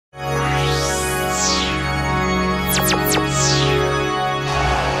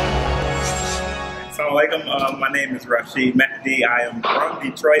alaikum. My name is Rashid Mehdi. I am from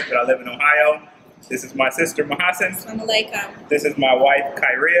Detroit, but I live in Ohio. This is my sister, Mahasin. Assalamu alaikum. This is my wife,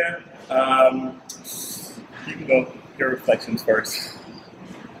 Kyria. You can go your reflections first.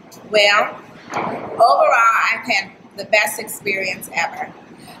 Well, overall, I've had the best experience ever.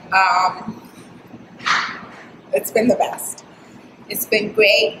 It's been the best. It's been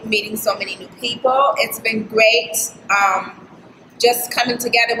great meeting so many new people. It's been great just coming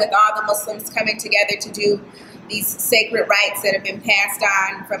together with all the Muslims coming together to do these sacred rites that have been passed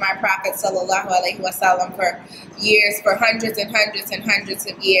on from our Prophet sallallahu alaihi wasallam for years, for hundreds and hundreds and hundreds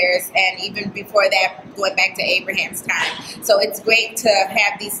of years, and even before that, going back to Abraham's time. So it's great to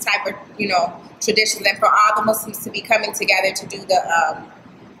have these type of, traditions, and for all the Muslims to be coming together to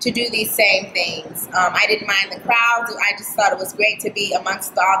do these same things. I didn't mind the crowds. I just thought it was great to be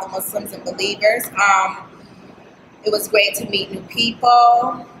amongst all the Muslims and believers. It was great to meet new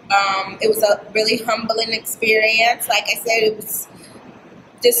people. It was a really humbling experience. Like I said, it was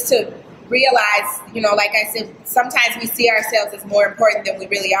just to realize, like I said, sometimes we see ourselves as more important than we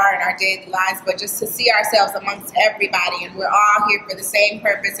really are in our daily lives, but just to see ourselves amongst everybody, and we're all here for the same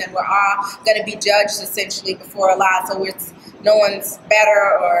purpose, and we're all going to be judged essentially before Allah, so no one's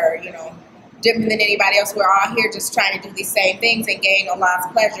better or, different than anybody else. We're all here just trying to do these same things and gain Allah's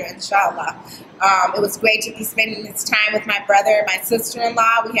pleasure, inshallah. It was great to be spending this time with my brother and my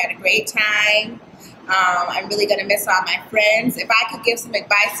sister-in-law. We had a great time. I'm really going to miss all my friends. If I could give some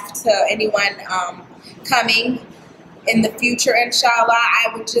advice to anyone coming in the future, inshallah,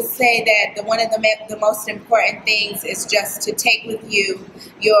 I would just say that one of the most important things is just to take with you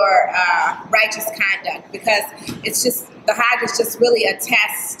your righteous conduct, because it's just, the Hajj is just really a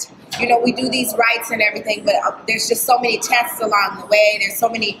test. We do these rites and everything, but there's just so many tests along the way. There's so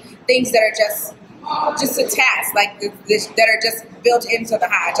many things that are just a test, like that are just built into the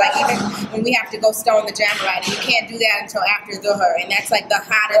Hajj. Like even when we have to go stone the Jamarat, you can't do that until after Dhuhr, and that's like the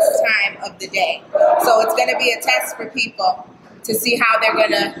hottest time of the day. So it's going to be a test for people to see how they're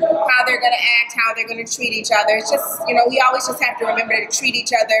gonna act, how they're gonna treat each other. It's just, we always just have to remember to treat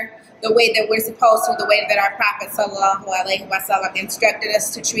each other the way that we're supposed to, the way that our Prophet sallallahu alaihi wasallam instructed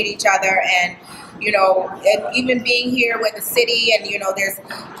us to treat each other. And and even being here with the city, and there's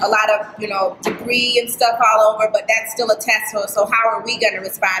a lot of debris and stuff all over, but that's still a test. So how are we going to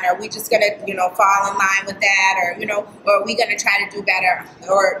respond? Are we just going to fall in line with that, or are we going to try to do better,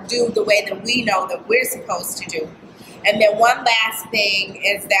 or do the way that we know that we're supposed to do? And then one last thing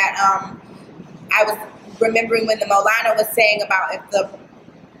is that I was remembering when the Maulana was saying about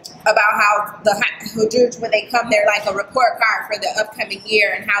how the Hujjaj, when they come, they're like a report card for the upcoming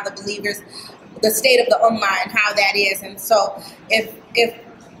year, and how the believers, the state of the Ummah and how that is. And so if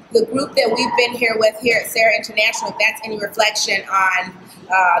the group that we've been here with here at Sara International, if that's any reflection on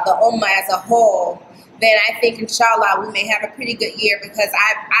the Ummah as a whole, then I think inshallah we may have a pretty good year, because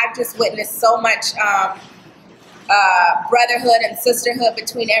I've just witnessed so much brotherhood and sisterhood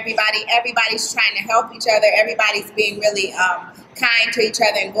between everybody. Everybody's trying to help each other. Everybody's being really kind to each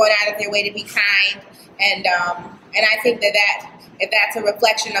other and going out of their way to be kind. And I think that if that's a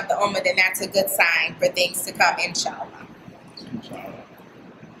reflection of the Ummah, then that's a good sign for things to come, inshallah. Inshallah.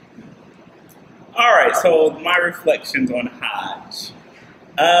 All right, so my reflections on Hajj.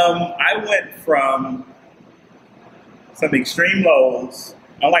 I went from some extreme lows,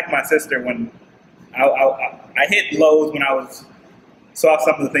 unlike my sister, when I hit lows when I saw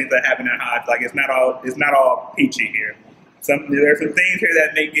some of the things that happen at Hajj. Like it's not all peachy here. There's some things here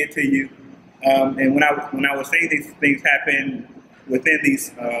that may get to you. And when I was seeing these things happen within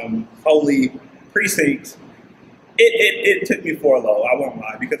these holy precincts, it took me for a low. I won't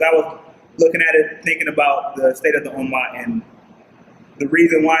lie, because I was looking at it, thinking about the state of the Ummah, and the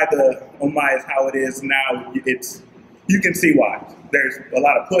reason why the Ummah is how it is now. You can see why. There's a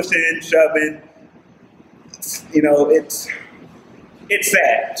lot of pushing, shoving. It's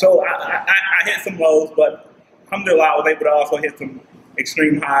sad. So I hit some lows, but alhamdulillah, I was able to also hit some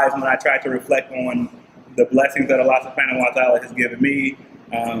extreme highs when I tried to reflect on the blessings that Allah subhanahu wa ta'ala has given me.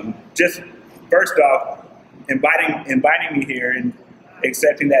 Just first off, inviting me here and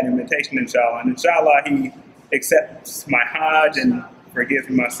accepting that invitation, inshallah. And inshallah, He accepts my Hajj and forgives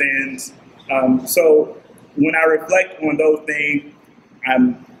me my sins. So when I reflect on those things,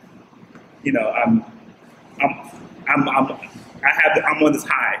 I'm on this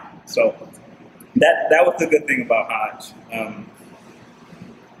high. So that was the good thing about Hajj.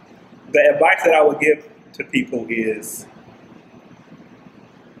 The advice that I would give to people is,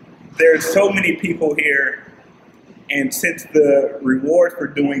 there's so many people here, and since the rewards for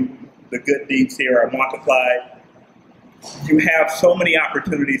doing the good deeds here are multiplied, you have so many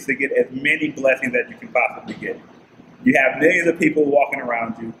opportunities to get as many blessings as you can possibly get. You have millions of people walking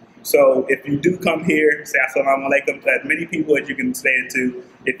around you. So if you do come here, say assalamu alaikum to as many people as you can say it to.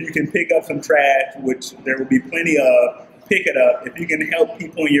 If you can pick up some trash, which there will be plenty of, pick it up. If you can help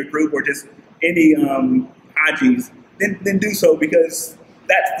people in your group or just any Hajis, then do so, because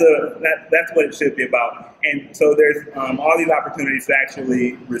that's what it should be about. And so there's all these opportunities to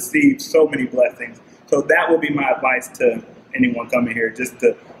actually receive so many blessings. So that would be my advice to anyone coming here, just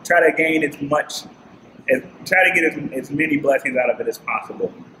to try to gain try to get as many blessings out of it as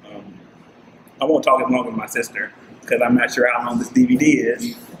possible. I won't talk as long as my sister, because I'm not sure how long this DVD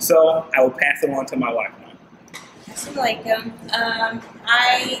is. So I will pass it on to my wife now. Assalamualaikum.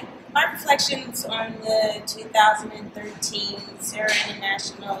 My reflections on the 2013 Sara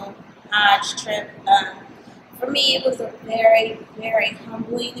International Hajj trip. For me, it was a very, very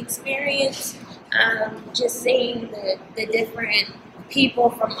humbling experience. Just seeing the different people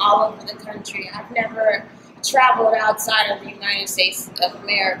from all over the country. I've never traveled outside of the United States of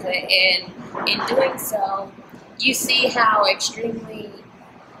America, and in doing so, you see how extremely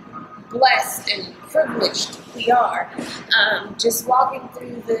blessed and privileged we are. Just walking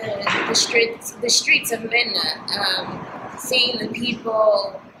through the streets of Medina, seeing the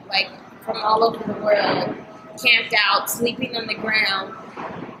people like from all over the world camped out, sleeping on the ground,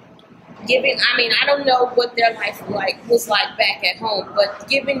 I don't know what their life was like back at home, but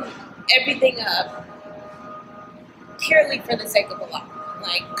giving everything up purely for the sake of Allah.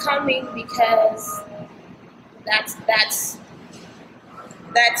 Like coming because that's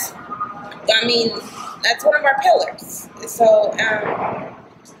one of our pillars. So I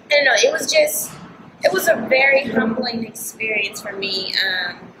don't know, it was a very humbling experience for me,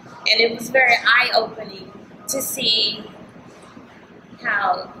 and it was very eye-opening to see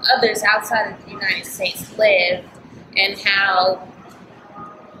how others outside of the United States live, and how,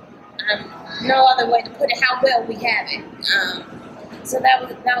 no other way to put it, how well we have it. So that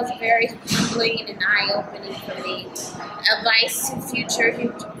was very humbling and eye-opening for me. Advice to future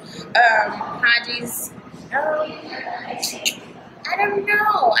Hajis, I don't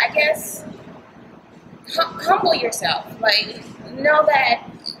know, I guess humble yourself. Like, know that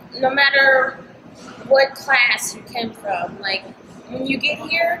no matter what class you came from, like, when you get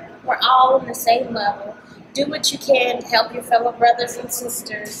here, we're all on the same level. Do what you can to help your fellow brothers and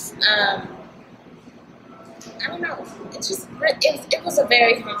sisters. I don't know. It was a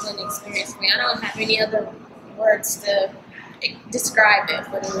very humbling experience for me. I don't have any other words to describe it,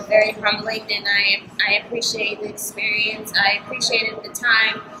 but it was very humbling, and I appreciate the experience. I appreciated the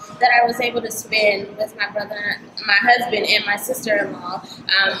time that I was able to spend with my brother, my husband, and my sister-in-law.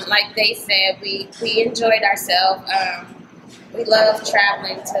 Like they said, we enjoyed ourselves. We loved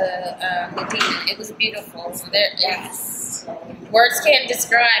traveling to Medina. It was beautiful. Words can't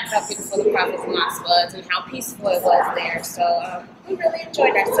describe how beautiful the Prophet's mosque was and how peaceful it was there. So we really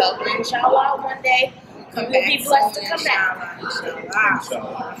enjoyed ourselves. And inshallah, one day we'll be blessed to come back.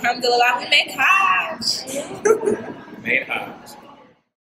 Inshallah. Alhamdulillah, we made Hajj. Made Hajj.